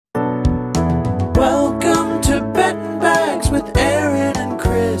to Betting Bags with Aaron and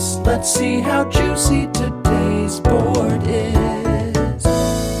Chris. Let's see how juicy today's board is.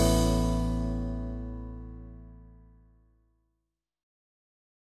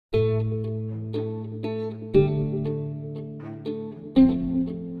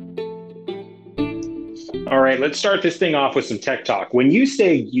 All right, let's start this thing off with some tech talk. When you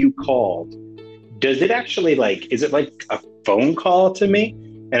say you called, does it actually is it like a phone call to me?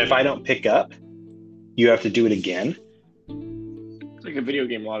 And if I don't pick up, you have to do it again? It's like a video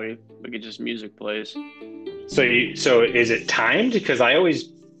game lobby. Like it just music plays. So is it timed? Because I always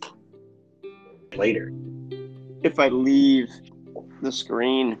later. If I leave the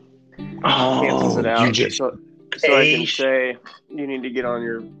screen, cancels it Oh, out. you just So I can say you need to get on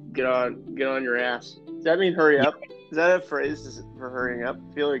your ass. Does that mean hurry up? Is that a phrase for hurrying up?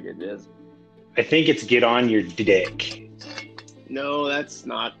 I feel like it is. I think it's get on your dick. No, that's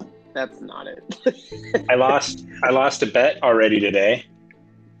not it. I lost a bet already today.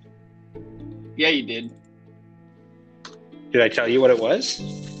 Yeah, you did. Did I tell you what it was?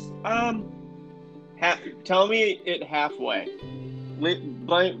 Tell me it halfway.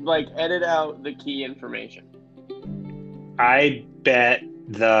 Edit out the key information. I bet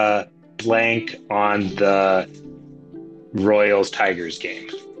the blank on the Royals-Tigers game.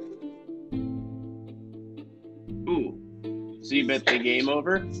 Ooh. So you bet the game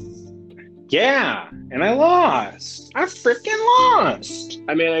over? Yeah, and I lost. I freaking lost.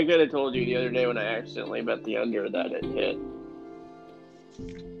 I mean, I could have told you the other day when I accidentally bet the under that it hit.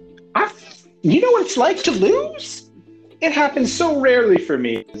 You know what it's like to lose? It happens so rarely for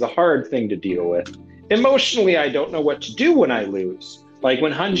me. It's a hard thing to deal with. Emotionally, I don't know what to do when I lose. Like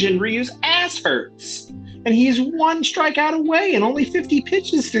when Hyun-Jin Ryu's ass hurts. And he's one strikeout away and only 50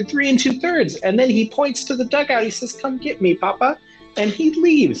 pitches through 3 2/3. And then he points to the dugout. He says, "Come get me, Papa." And he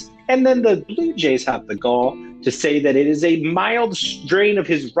leaves. And then the Blue Jays have the gall to say that it is a mild strain of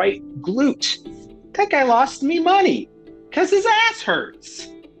his right glute. That guy lost me money because his ass hurts.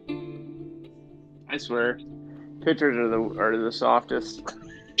 I swear, pitchers are the softest.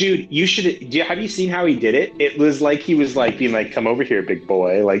 Dude, have you seen how he did it? It was like he was being like, "Come over here, big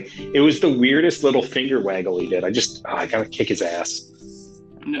boy." Like it was the weirdest little finger waggle he did. I gotta kick his ass.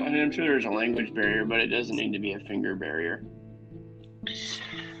 No, and I'm sure there's a language barrier, but it doesn't need to be a finger barrier.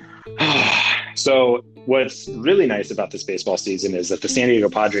 So what's really nice about this baseball season is that the San Diego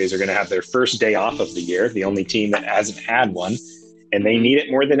Padres are going to have their first day off of the year, the only team that hasn't had one, and they need it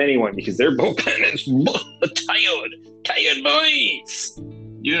more than anyone because their bullpen is tired boys.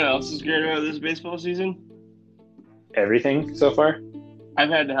 You know what else is great about this baseball season? Everything so far? I've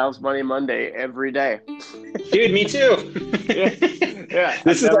had House Money Monday every day. Dude, me too. Yeah.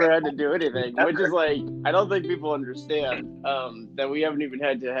 I've never had to do anything, which is like, I don't think people understand that we haven't even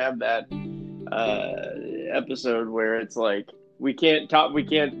had to have that episode where it's like, we can't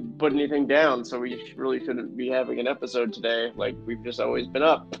put anything down, so we really shouldn't be having an episode today. Like, we've just always been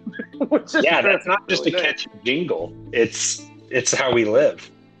up. Yeah, that's not just a catchy jingle. It's how we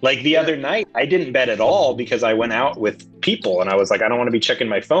live. Like the other night, I didn't bet at all because I went out with people and I was like, I don't want to be checking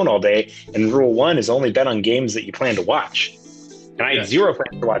my phone all day. And rule 1 is only bet on games that you plan to watch. And I had zero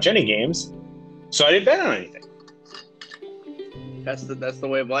plans to watch any games, so I didn't bet on anything. That's the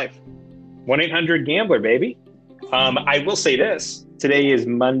way of life. 1-800-GAMBLER, baby. I will say this. Today is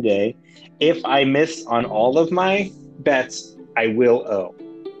Monday. If I miss on all of my bets, I will owe.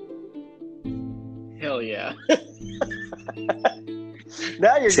 Hell yeah.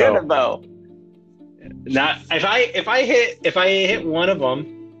 Now you're gonna bow. Not if I hit one of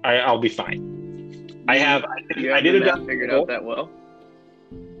them, I'll be fine. I did it up figured out that well.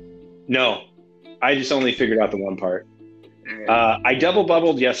 No, I just only figured out the one part. I double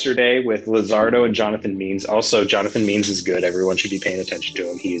bubbled yesterday with Luzardo and Jonathan Means. Also, Jonathan Means is good. Everyone should be paying attention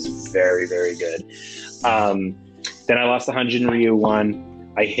to him. He is very, very good. Then I lost the Hyun-Jin Ryu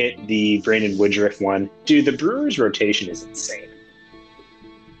one. I hit the Brandon Woodruff one. Dude, the Brewers rotation is insane.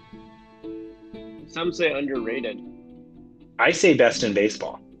 Some say underrated. I say best in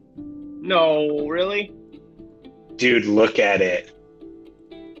baseball. No, really? Dude, look at it.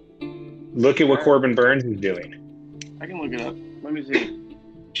 Look at what Corbin Burns is doing. I can look it up. Let me see.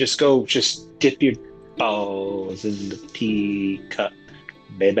 Just dip your balls in the teacup,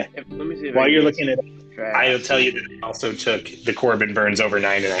 baby. Let me see. While you're looking at it, I'll tell you that I also took the Corbin Burns over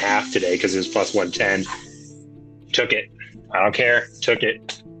 9.5 today because it was plus 110. Took it. I don't care. Took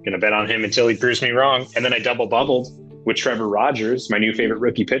it. Gonna bet on him until he proves me wrong. And then I double bubbled with Trevor Rogers, my new favorite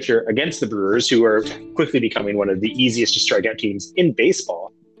rookie pitcher, against the Brewers, who are quickly becoming one of the easiest to strike out teams in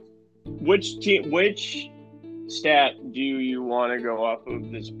baseball. Which stat do you want to go off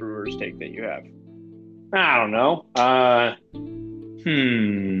of this Brewers take that you have? I don't know.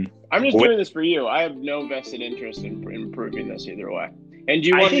 I'm just doing this for you. I have no vested interest in improving this either way. And do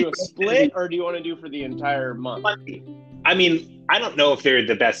you I want to think- do a split, or do you want to do for the entire month? I mean, I don't know if they're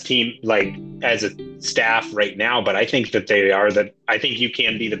the best team, like, as a staff right now, but I think that they are. I think you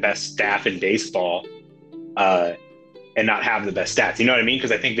can be the best staff in baseball and not have the best stats. You know what I mean?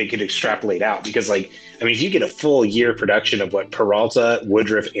 Because I think they could extrapolate out. Because, like, I mean, if you get a full year production of what Peralta,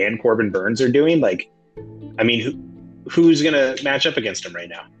 Woodruff, and Corbin Burns are doing, like, I mean, who's going to match up against them right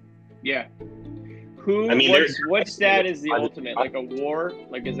now? Yeah. I mean, what stat is the ultimate? Like a WAR?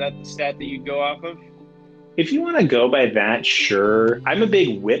 Like, is that the stat that you'd go off of? If you want to go by that, sure. I'm a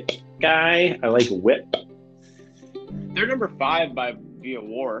big whip guy. I like whip. They're number 5 via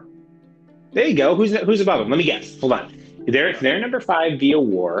WAR. There you go. Who's above them? Let me guess. Hold on. They're number 5 via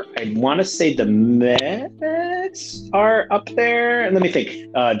WAR. I want to say the Mets are up there. And let me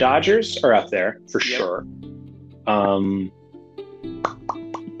think. Dodgers are up there for sure.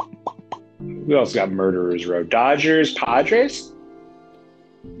 Who else got Murderers Row? Dodgers, Padres,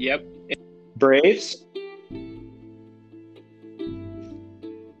 Yep. Braves.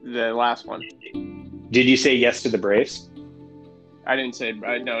 The last one. Did you say yes to the Braves? I didn't say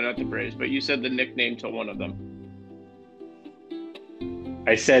no, not the Braves, but you said the nickname to one of them.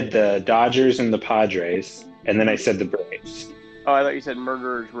 I said the Dodgers and the Padres, and then I said the Braves. Oh, I thought you said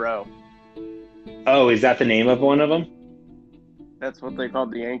Murderers Row. Oh, is that the name of one of them? That's what they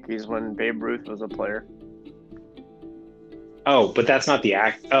called the Yankees when Babe Ruth was a player. Oh, but that's not the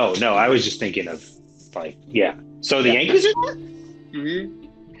act. Oh, no, I was just thinking of, like, yeah. So the Yankees are there? Mm-hmm.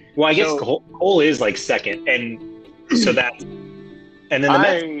 Well, I guess Cole is, like, second, and so that's... And then the I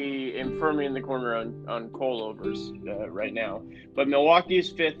Mets... am firmly in the corner on Cole overs right now. But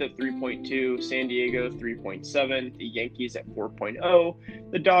Milwaukee's 5th at 3.2, San Diego 3.7, the Yankees at 4.0,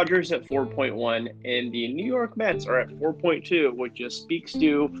 the Dodgers at 4.1, and the New York Mets are at 4.2, which just speaks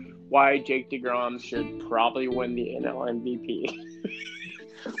to why Jake DeGrom should probably win the NL MVP.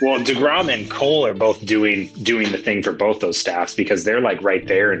 Well, DeGrom and Cole are both doing the thing for both those staffs because they're, like, right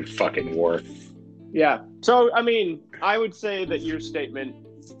there in fucking war. Yeah. So, I mean, I would say that your statement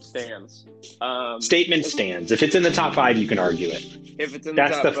stands. Statement stands. If it's in the top 5, you can argue it. If it's in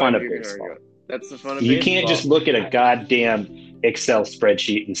That's the the top fun 5, of you can baseball. argue it. That's the fun of You baseball. can't just look at a goddamn Excel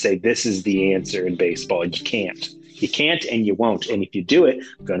spreadsheet and say, this is the answer in baseball. You can't. You can't and you won't. And if you do it,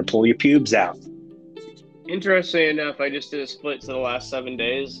 I'm going to pull your pubes out. Interesting enough, I just did a split to the last 7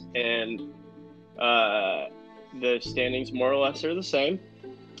 days, and the standings more or less are the same.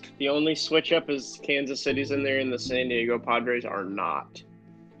 The only switch up is Kansas City's in there, and the San Diego Padres are not.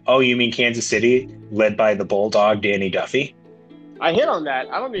 Oh, you mean Kansas City, led by the Bulldog, Danny Duffy? I hit on that.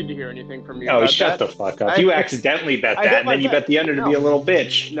 I don't need to hear anything from you. Oh, about shut that. the fuck up. You accidentally bet I hit that, and my then you bet. bet the under to be a little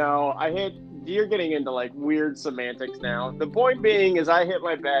bitch. No, I hit. You're getting into like weird semantics now. The point being is I hit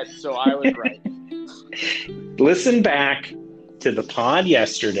my bet, so I was right. Listen back to the pod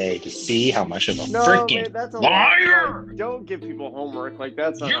yesterday to see how much of a freaking man, that's a liar! lie. Don't give people homework. Like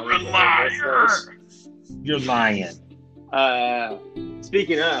that's not. You're how a we do liar! this. You're lying.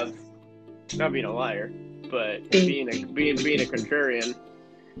 Speaking of not being a liar, but being a contrarian,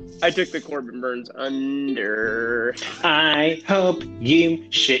 I took the Corbin Burns under. I hope you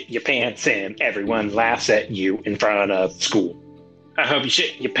shit your pants and everyone laughs at you in front of school. I hope you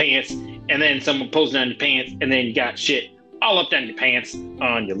shit your pants and then someone pulls down your pants and then you got shit all up down your pants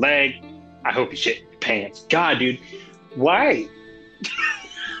on your leg. I hope you shit your pants. God, dude, why?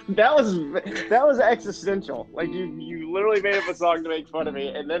 That was existential. Like you literally made up a song to make fun of me,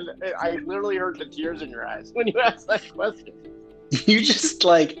 and then I literally heard the tears in your eyes when you asked that question. You just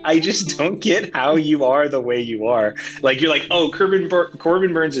I just don't get how you are the way you are. Like, you're like, oh,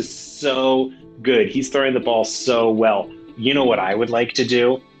 Corbin Burns is so good. He's throwing the ball so well. You know what I would like to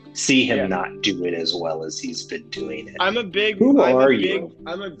do? See him not do it as well as he's been doing it. I'm a big Miami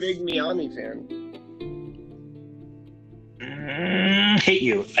fan. Hate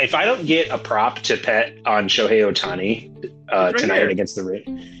you. If I don't get a prop to bet on Shohei Ohtani tonight here. against the Rays,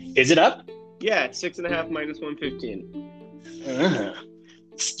 is it up? Yeah, 6.5 minus 115.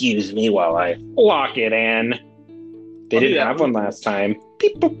 Excuse me while I lock it in. They didn't have one last time.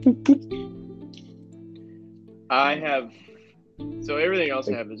 Beep, boop, boop, boop. I have. So everything else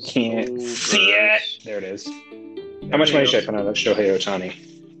I have is. Can't see it. There it is. How much money should I put on Shohei Ohtani?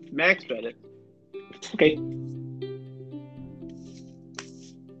 Max bet it. Okay.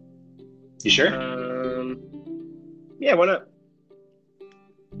 You sure? Yeah, why not?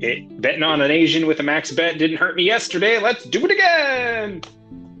 Betting on an Asian with a max bet didn't hurt me yesterday. Let's do it again.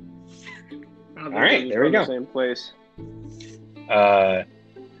 All right, there we go. Same place.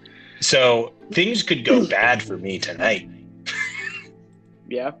 So things could go bad for me tonight.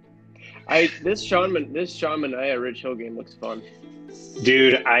 Yeah. This Sean Mania Rich Hill game looks fun.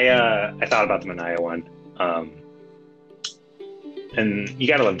 Dude, I thought about the Mania one. And you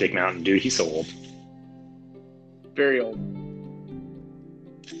gotta love Dick Mountain, dude. He's so old. Very old.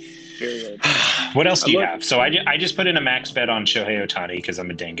 Very old. What else do you have? So I just put in a max bet on Shohei Ohtani because I'm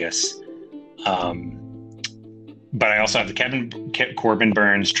a dingus. But I also have the Corbin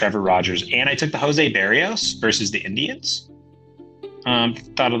Burns, Trevor Rogers, and I took the Jose Barrios versus the Indians.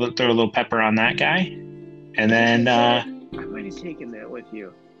 Thought I'd throw a little pepper on that guy. And then I might have taken that with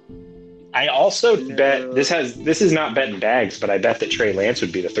you. I also bet this is not betting bags, but I bet that Trey Lance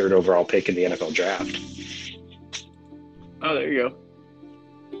would be the 3rd overall pick in the NFL draft. Oh, there you go.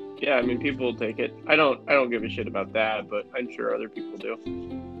 Yeah, I mean, people will take it. I don't give a shit about that, but I'm sure other people do.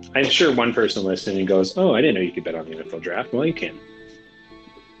 I'm sure one person listening goes, "Oh, I didn't know you could bet on the NFL draft." Well, you can.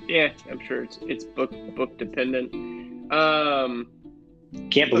 Yeah, I'm sure it's book dependent.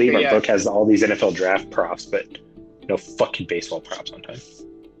 Can't believe our book has all these NFL draft props, but no fucking baseball props on time.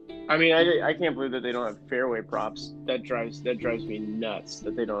 I mean, I can't believe that they don't have fairway props. That drives me nuts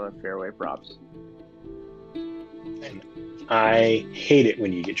that they don't have fairway props. And I hate it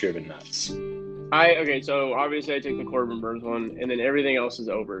when you get driven nuts. Okay, so obviously I took the Corbin Burns one, and then everything else is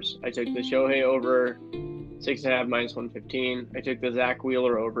overs. I took the Shohei over 6.5 minus 115. I took the Zach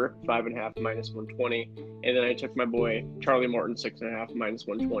Wheeler over 5.5 minus 120, and then I took my boy Charlie Morton 6.5 minus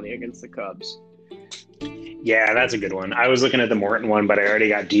 120 against the Cubs. Yeah, that's a good one. I was looking at the Morton one, but I already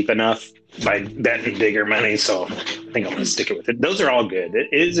got deep enough by betting bigger money, so I think I'm going to stick it with it. Those are all good. It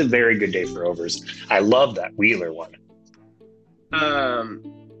is a very good day for overs. I love that Wheeler one.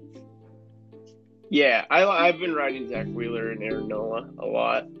 Yeah, I've been riding Zach Wheeler and Aaron Nola a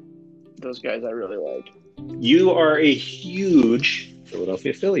lot. Those guys I really like. You are a huge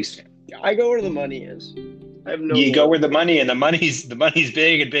Philadelphia Phillies fan. I go where the money is. I have no. You go where the money, and the money's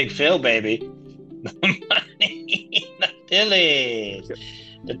big and Big Phil, baby. The money, the Phillies.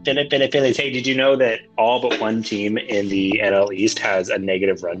 The Phillies. Hey, did you know that all but one team in the NL East has a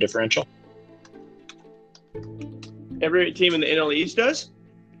negative run differential? Every team in the NL East does?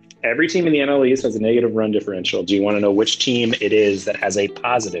 Every team in the NL East has a negative run differential. Do you want to know which team it is that has a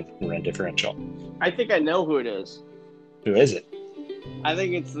positive run differential? I think I know who it is. Who is it? I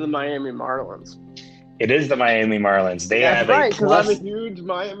think it's the Miami Marlins. It is the Miami Marlins. They have right, a plus. because I'm a huge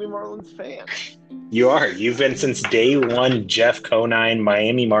Miami Marlins fan. You are. You've been since day one, Jeff Conine,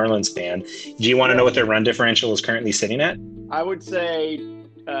 Miami Marlins fan. Do you want to know what their run differential is currently sitting at? I would say,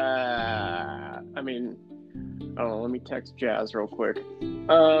 I don't know. Let me text Jazz real quick.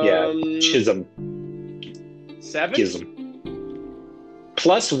 Chisholm. 7? Chisholm.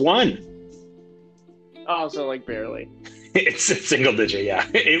 +1. Oh, so like barely. It's a single digit, yeah.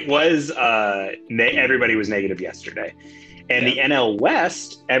 It was, everybody was negative yesterday. And the NL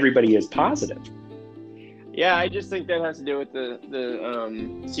West, everybody is positive. Yeah, I just think that has to do with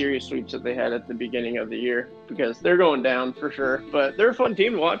the series sweeps that they had at the beginning of the year, because they're going down for sure. But they're a fun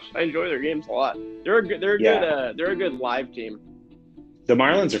team to watch. I enjoy their games a lot. They're a good live team. The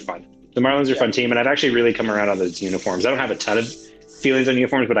Marlins are fun. The Marlins are a fun team, and I've actually really come around on those uniforms. I don't have a ton of feelings on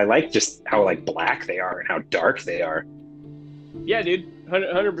uniforms, but I like just how like black they are and how dark they are. Yeah, dude,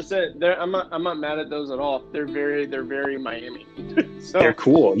 100%. I'm not mad at those at all. They're very Miami. So, they're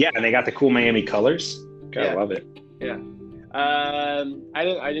cool. Yeah, and they got the cool Miami colors. I love it. Yeah. I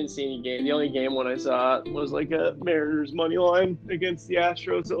didn't see any game. The only game when I saw was like a Mariners money line against the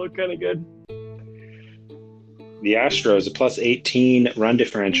Astros that looked kind of good. The Astros a +18 run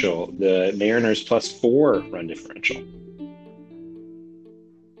differential. The Mariners +4 run differential.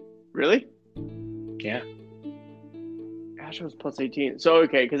 Really? Yeah. Astros +18. So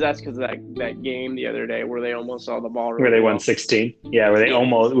okay, because that's because of that game the other day where they almost saw the ball. Really where they well. won 16. Yeah, where they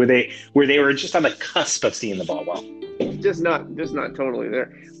almost where they were just on the cusp of seeing the ball well. Just not totally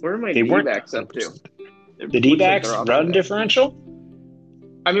there. Where are my D-backs up to? The D-backs run differential?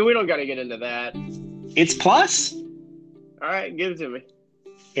 I mean, we don't got to get into that. It's plus. All right, give it to me.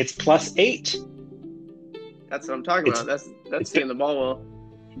 It's +8. That's what I'm talking about. That's seeing the ball well.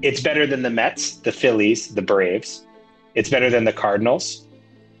 It's better than the Mets, the Phillies, the Braves. It's better than the Cardinals.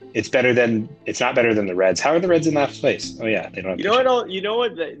 It's not better than the Reds. How are the Reds in last place? Oh yeah, they don't. You know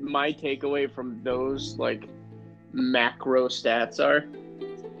what my takeaway from those like macro stats are?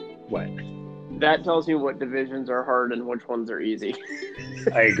 What? That tells me what divisions are hard and which ones are easy.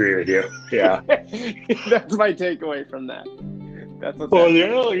 I agree with you. Yeah. That's my takeaway from that. That's what. Well, the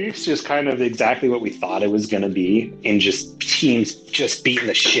NL East is kind of exactly what we thought it was going to be, and just teams just beating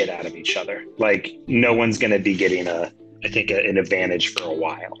the shit out of each other. Like no one's going to be getting an advantage for a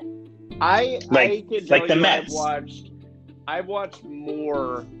while. I can tell like the you Mets. I've watched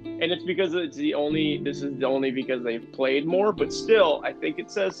more, and it's because this is the only because they've played more, but still, I think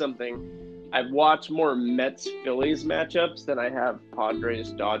it says something. I've watched more Mets-Phillies matchups than I have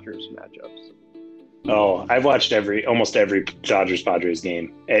Padres-Dodgers matchups. Oh, I've watched almost every Dodgers-Padres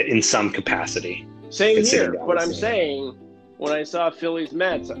game in some capacity. Same It's here, sitting down but the I'm same. saying when I saw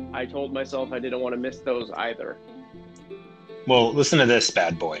Phillies-Mets, I told myself I didn't want to miss those either. Well, listen to this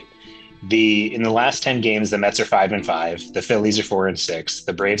bad boy. In the last 10 games, the Mets are 5-5, the Phillies are 4-6,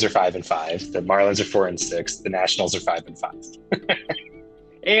 the Braves are 5-5, the Marlins are 4-6, the Nationals are 5-5.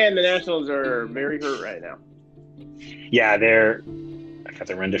 And the Nationals are very hurt right now. Yeah, I got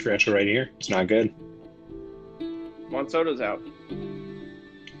the run differential right here. It's not good. Juan Soto's out.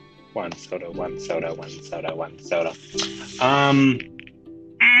 One Soto. What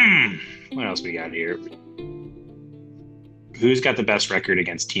else we got here? Who's got the best record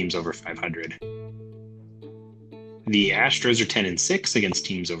against teams over 500? The Astros are 10-6 against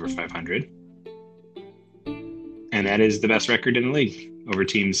teams over 500, and that is the best record in the league over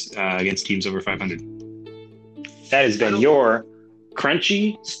teams against teams over 500. That has been your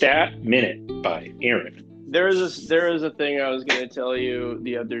Crunchy Stat Minute by Aaron. There is a thing I was going to tell you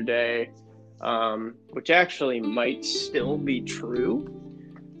the other day, which actually might still be true,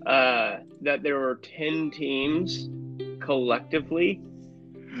 that there were 10 teams collectively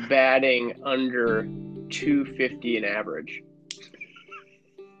batting under 250 in average.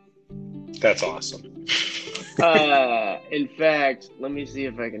 That's awesome. In fact, let me see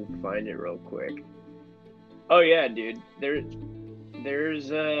if I can find it real quick. Oh yeah, dude. There's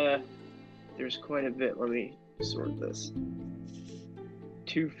quite a bit. Let me sort this.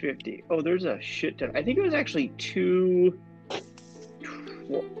 250. Oh, there's a shit ton. I think it was actually two.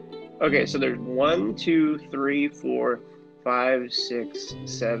 Okay, so there's 1, 2, 3, 4, 5, 6,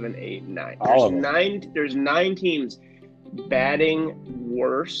 7, 8, 9. There's 9 teams batting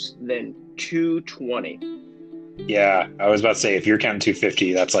worse than 220. Yeah, I was about to say, if you're counting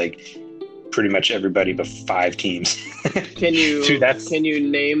 250, that's like pretty much everybody but 5 teams. Can you Dude, can you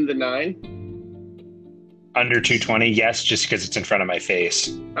name the 9? Under 220? Yes, just because it's in front of my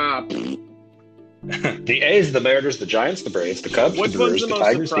face. The A's, the Mariners, the Giants, the Braves, the Cubs, Which the Brewers, one's the the most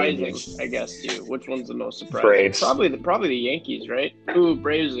Tigers, the surprising? Indians. I guess too. Which one's the most surprising? Braves. Probably the Yankees, right? Ooh,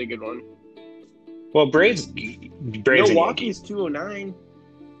 Braves is a good one. Well, Braves Milwaukee's 209.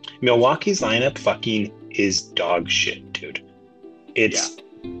 Milwaukee's lineup fucking is dog shit, dude. It's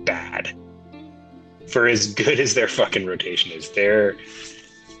bad. For as good as their fucking rotation is, their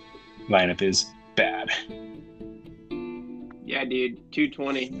lineup is bad. Yeah, dude,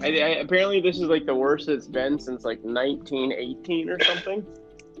 220. Apparently, this is like the worst it's been since like 1918 or something.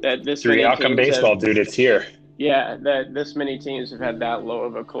 That this many Outcome teams baseball, dude. It's here. Yeah, that this many teams have had that low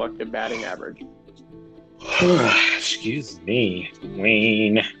of a collective batting average. Excuse me,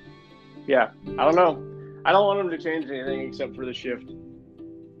 Wayne. Yeah, I don't know. I don't want them to change anything except for the shift.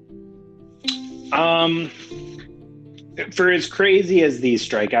 For as crazy as these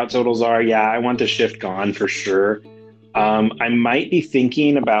strikeout totals are, yeah, I want the shift gone for sure. I might be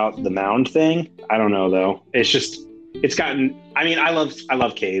thinking about the mound thing. I don't know though. It's gotten. I mean, I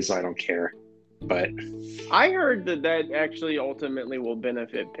love K's, so I don't care. But I heard that actually ultimately will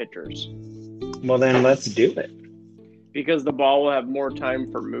benefit pitchers. Well, then let's do it. Because the ball will have more time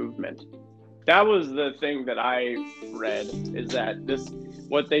for movement. That was the thing that I read, is that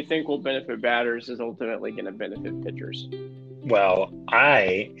what they think will benefit batters is ultimately going to benefit pitchers. Well,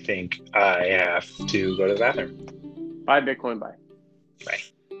 I think I have to go to the bathroom. Buy Bitcoin, buy. Bye.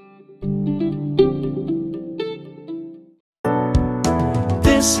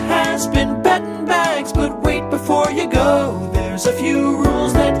 This has been Betting Bags, but wait before you go. There's a few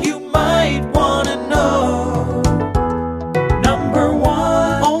rules that you might want to know. Number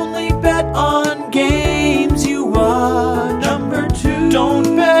 1, only bet on games you watch. Number 2,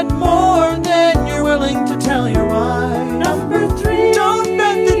 don't bet more than you're willing to tell your wife. Number 3, don't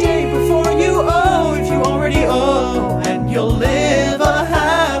bet the day before you owe if you already owe, and you'll live a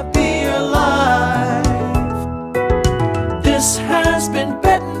happier life. This has been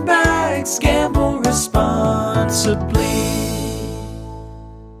Betting Bags. Gamble responsibly.